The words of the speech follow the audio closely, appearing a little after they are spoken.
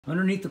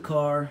Underneath the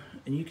car,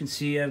 and you can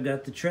see I've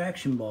got the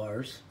traction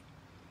bars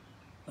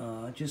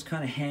just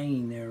kind of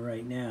hanging there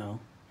right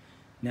now.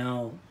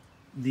 Now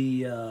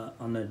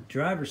on the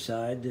driver's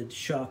side, the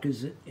shock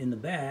is in the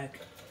back,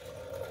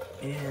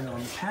 and on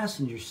the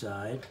passenger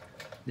side,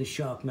 the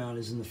shock mount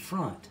is in the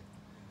front.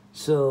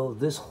 So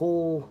this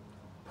whole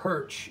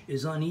perch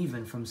is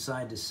uneven from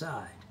side to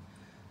side.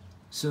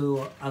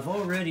 So I've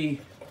already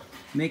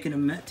taken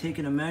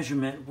a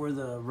measurement where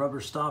the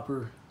rubber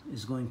stopper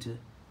is going to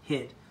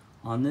hit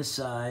on this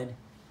side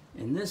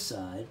and this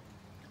side.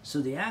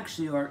 So they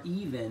actually are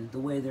even the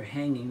way they're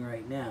hanging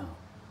right now.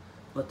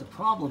 But the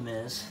problem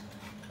is,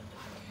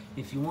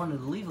 if you wanted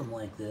to leave them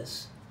like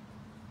this,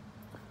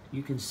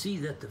 you can see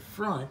that the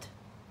front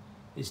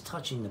is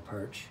touching the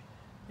perch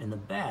and the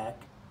back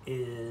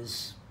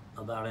is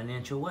about an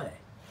inch away.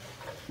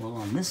 Well,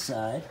 on this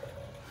side,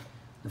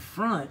 the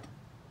front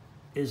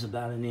is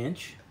about an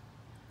inch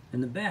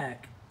and the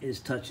back is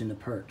touching the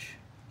perch.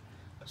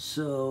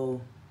 So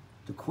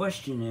the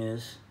question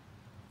is,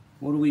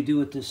 what do we do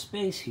with this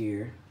space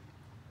here?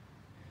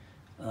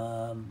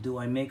 Do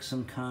I make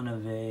some kind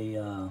of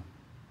a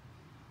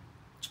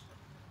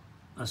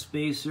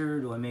spacer?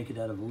 Do I make it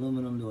out of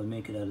aluminum? Do I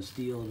make it out of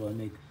steel? Do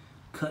I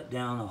cut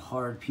down a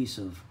hard piece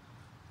of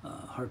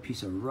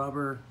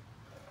rubber?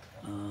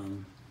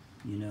 You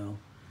know,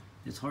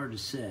 it's hard to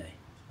say.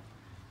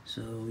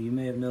 So you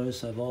may have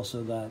noticed I've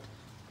also got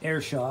air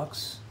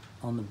shocks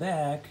on the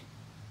back,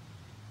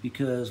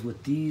 because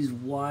with these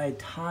wide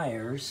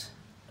tires,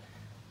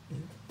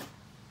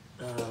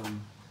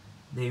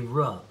 they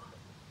rub.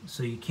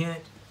 So you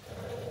can't,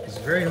 it's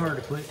very hard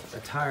to put a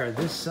tire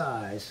this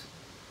size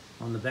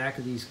on the back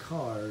of these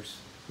cars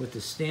with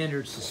the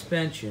standard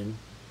suspension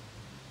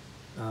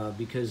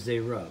because they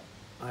rub.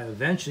 I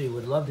eventually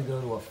would love to go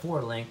to a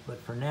 4-link,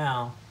 but for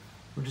now,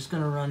 we're just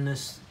going to run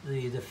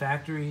the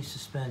factory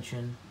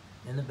suspension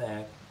in the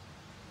back,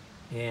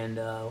 and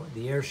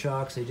the air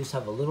shocks, they just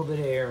have a little bit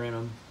of air in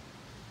them,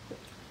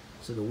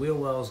 so the wheel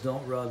wells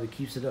don't rub. It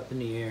keeps it up in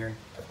the air.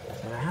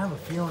 And I have a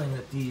feeling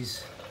that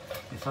these,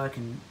 if I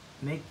can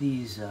make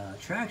these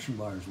traction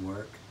bars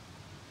work,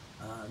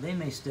 they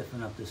may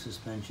stiffen up the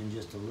suspension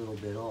just a little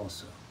bit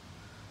also.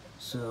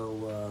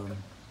 So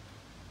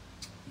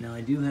now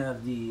I do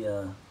have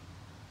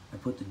I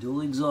put the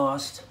dual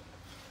exhaust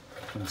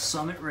from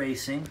Summit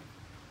Racing.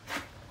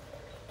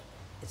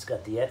 It's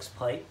got the X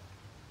pipe,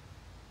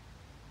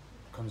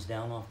 comes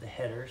down off the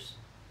headers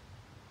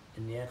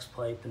in the X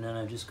pipe, and then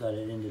I've just got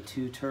it into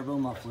 2 turbo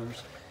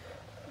mufflers,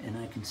 and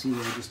I can see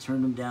that I just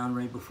turned them down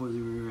right before the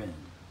rear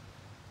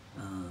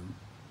end.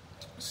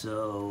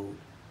 So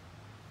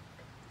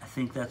I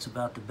think that's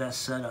about the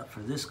best setup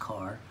for this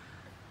car.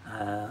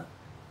 I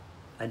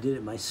did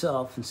it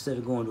myself instead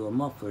of going to a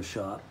muffler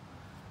shop.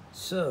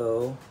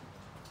 So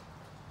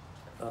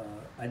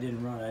I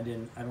don't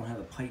have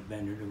a pipe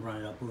bender to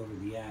run it up over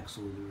the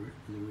axle of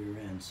the rear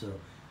end. So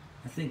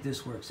I think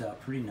this works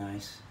out pretty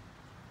nice.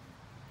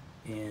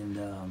 And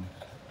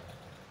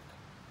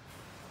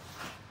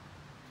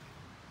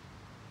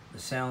it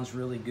sounds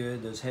really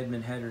good. Those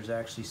Hedman headers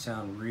actually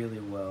sound really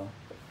well.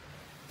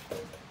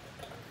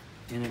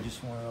 And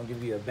I'll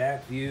give you a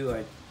back view.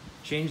 I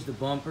changed the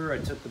bumper. I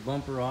took the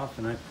bumper off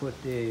and I put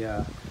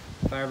a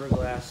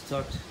fiberglass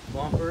tucked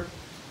bumper,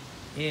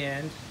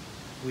 and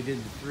we did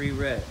the 3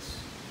 reds.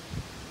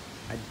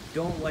 I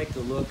don't like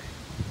the look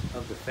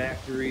of the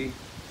factory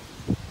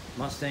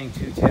Mustang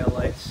II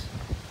taillights,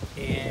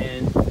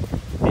 and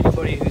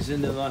anybody who's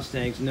into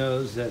Mustangs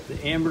knows that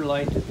the amber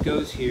light that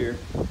goes here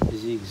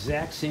is the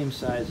exact same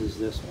size as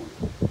this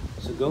one.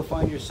 So go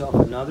find yourself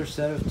another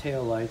set of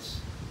taillights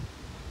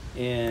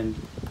and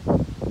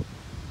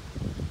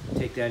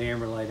take that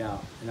amber light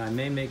out. And I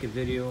may make a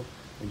video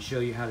and show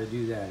you how to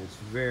do that. It's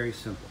very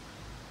simple.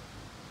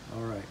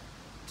 All right,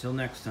 till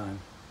next time.